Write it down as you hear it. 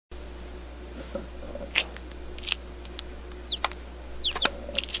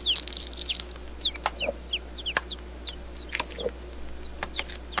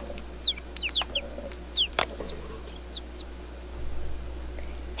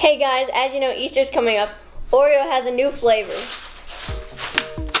Hey guys, as you know, Easter's coming up. Oreo has a new flavor.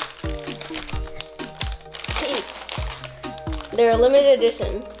 Peeps. They're a limited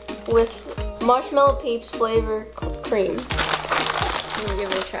edition with marshmallow Peeps flavor cream. I'm gonna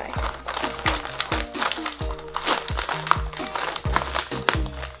give it a try.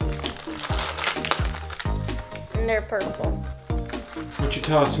 And they're purple. Why don't you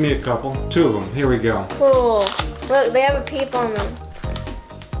toss me a couple? 2 of them. Here we go. Cool. Look, they have a peep on them.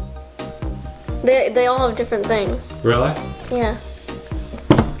 They all have different things. Really? Yeah.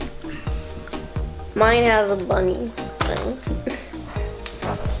 Mine has a bunny thing.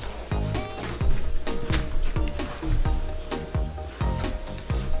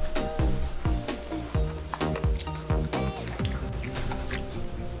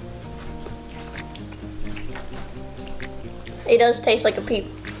 It does taste like a peep.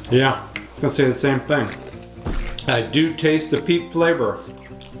 Yeah, I was gonna say the same thing. I do taste the Peep flavor.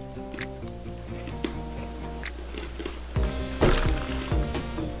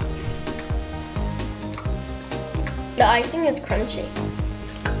 The icing is crunchy.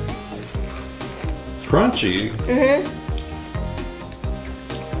 Crunchy? Mm-hmm.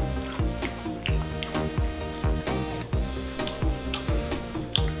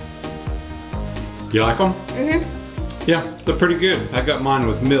 You like them? Mm-hmm. Yeah, they're pretty good. I got mine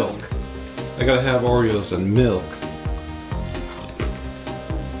with milk. I gotta have Oreos and milk.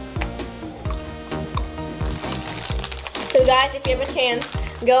 So guys, if you have a chance,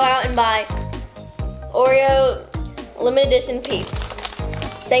 go out and buy Oreo limited edition Peeps.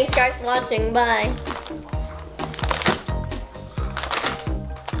 Thanks guys for watching. Bye.